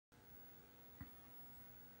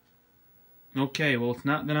Okay, well, it's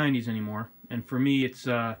not the 90s anymore, and for me, it's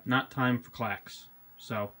not time for Klax.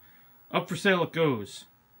 So, up for sale it goes.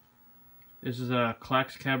 This is a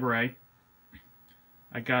Klax Cabaret.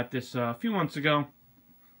 I got this a few months ago.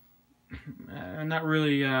 Not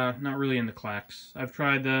really into Klax. I've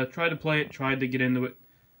tried to play it, tried to get into it.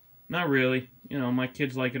 Not really. You know, my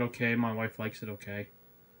kids like it okay, my wife likes it okay,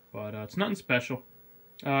 but it's nothing special.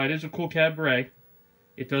 It is a cool cabaret.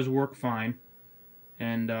 It does work fine.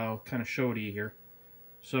 And I'll kind of show it to you here.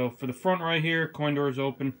 So for the front right here, coin door is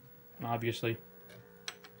open, obviously.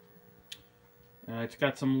 It's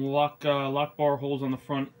got some lock bar holes on the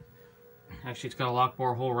front. Actually, it's got a lock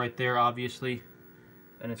bar hole right there, obviously.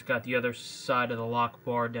 And it's got the other side of the lock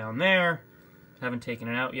bar down there. Haven't taken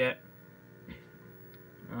it out yet.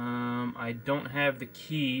 I don't have the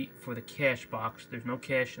key for the cash box. There's no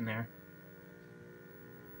cash in there.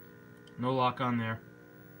 No lock on there.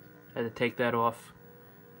 Had to take that off.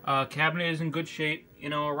 Cabinet is in good shape. You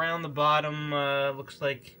know, around the bottom looks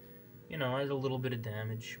like, you know, has a little bit of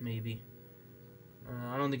damage, maybe.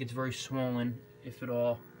 I don't think it's very swollen, if at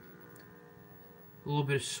all. A little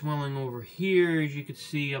bit of swelling over here, as you can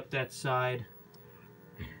see up that side.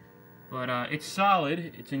 But it's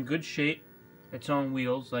solid. It's in good shape. It's on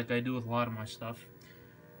wheels, like I do with a lot of my stuff.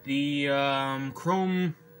 The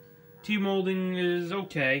chrome T-molding is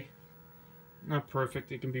okay. Not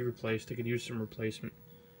perfect. It can be replaced. It could use some replacement.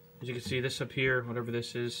 As you can see, this up here, whatever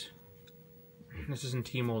this isn't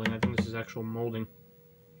T-molding. I think this is actual molding.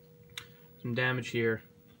 Some damage here.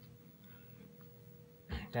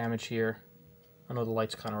 Damage here. I know the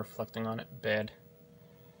light's kind of reflecting on it. Bad.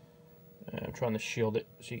 I'm trying to shield it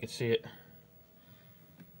so you can see it.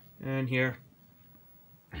 And here,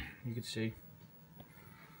 you can see.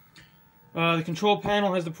 The control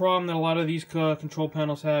panel has the problem that a lot of these control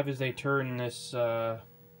panels have, is they turn this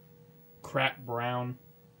crap brown.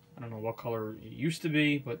 I don't know what color it used to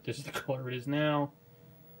be, but this is the color it is now.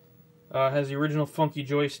 Has the original funky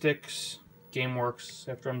joysticks. Game works.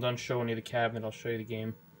 After I'm done showing you the cabinet, I'll show you the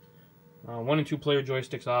game. 1 and 2 player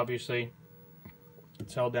joysticks, obviously.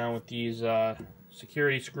 It's held down with these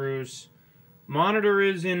security screws. Monitor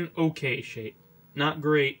is in okay shape. Not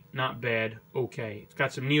great, not bad, okay. It's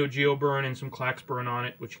got some Neo Geo burn and some Klax burn on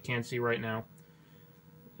it, which you can't see right now.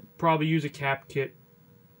 Probably use a cap kit.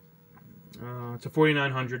 It's a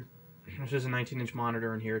 4900. This is a 19-inch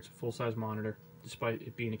monitor in here. It's a full-size monitor, despite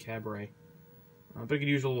it being a cabaret. But it could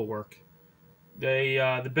use a little work.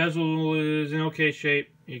 The bezel is in okay shape.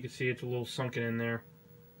 You can see it's a little sunken in there.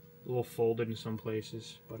 A little folded in some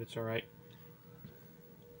places, but it's alright.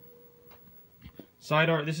 Side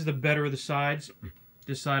art, this is the better of the sides.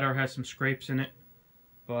 This side art has some scrapes in it,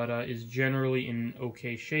 but is generally in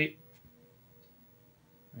okay shape.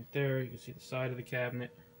 Right there, you can see the side of the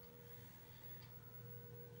cabinet.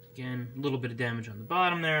 Again, a little bit of damage on the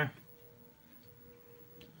bottom there.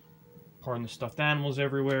 Pardon the stuffed animals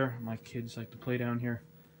everywhere. My kids like to play down here.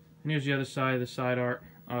 And here's the other side of the side art.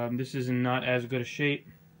 This is in not as good a shape.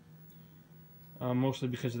 Mostly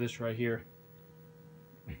because of this right here.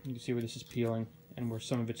 You can see where this is peeling and where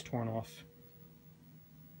some of it's torn off.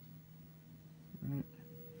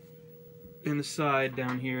 In the side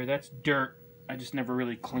down here, that's dirt. I just never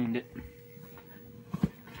really cleaned it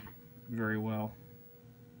very well.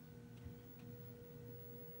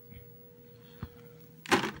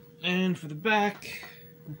 And for the back,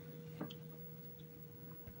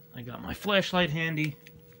 I got my flashlight handy.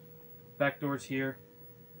 Back door's here.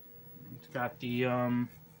 It's got the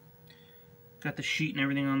sheet and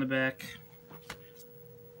everything on the back.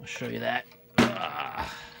 I'll show you that.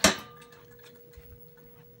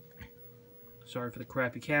 Sorry for the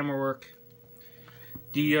crappy camera work.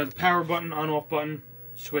 The power button, on-off button,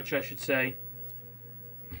 switch I should say,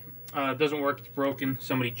 doesn't work. It's broken.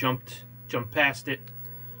 Somebody jumped past it.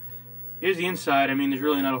 Here's the inside. I mean, there's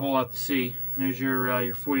really not a whole lot to see. There's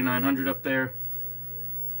your 4900 up there.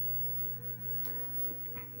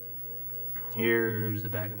 Here's the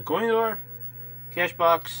back of the coin door. Cash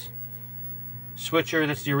box. Switcher.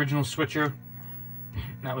 That's the original switcher.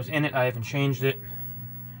 That was in it. I haven't changed it.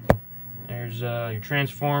 There's your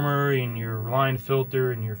transformer and your line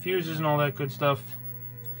filter and your fuses and all that good stuff.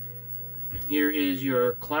 Here is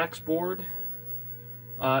your Klax board.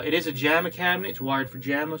 It is a JAMA cabinet. It's wired for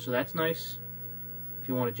JAMA, so that's nice. If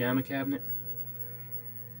you want a JAMA cabinet.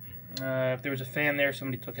 If there was a fan there,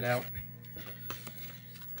 somebody took it out.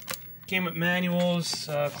 Came with manuals,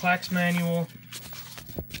 Klax manual,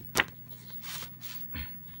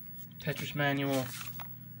 Tetris manual.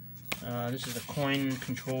 This is the coin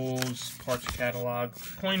controls parts catalog,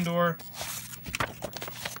 coin door,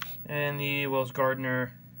 and the Wells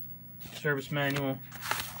Gardner service manual.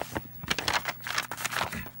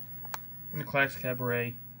 and the Klax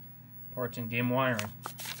Cabaret parts and game wiring.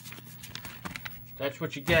 That's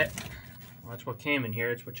what you get. Well, that's what came in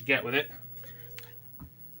here. It's what you get with it.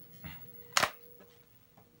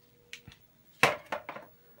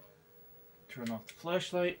 Turn off the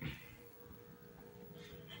flashlight. And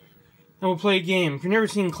we'll play a game. If you've never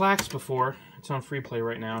seen Klax before, it's on free play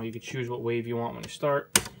right now. You can choose what wave you want when you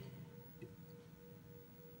start.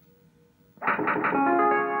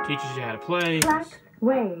 Teaches you how to play. Klax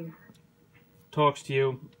wave. Talks to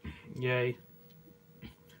you. Yay.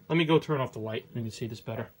 Let me go turn off the light. You can see this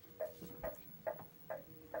better.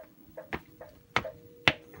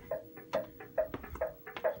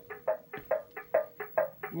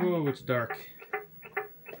 Whoa, it's dark.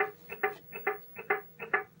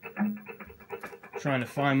 Trying to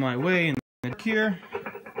find my way in here.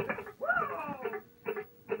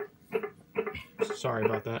 Sorry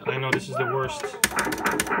about that. I know this is the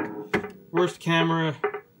worst camera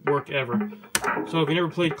work ever. So if you never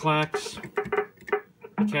played Klax,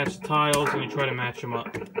 you catch the tiles and you try to match them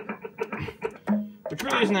up. Which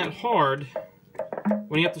really isn't that hard.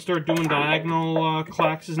 When you have to start doing diagonal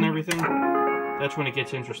Klaxes and everything, that's when it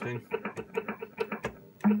gets interesting.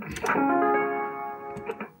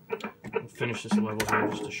 I'll finish this level here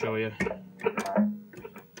just to show you.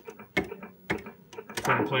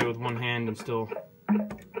 Try to play with one hand and still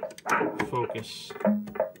focus.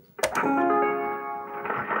 There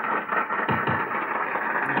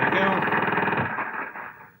you go.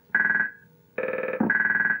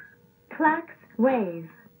 Klax wave.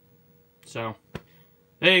 So,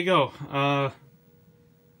 there you go.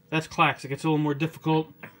 That's Klax. It gets a little more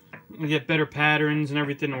difficult. You get better patterns and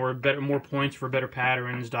everything, or more points for better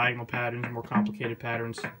patterns, diagonal patterns, more complicated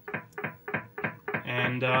patterns.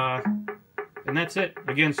 And that's it.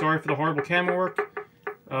 Again, sorry for the horrible camera work.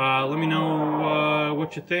 Let me know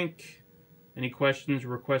what you think. Any questions or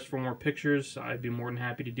requests for more pictures, I'd be more than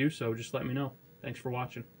happy to do so. Just let me know. Thanks for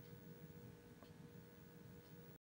watching.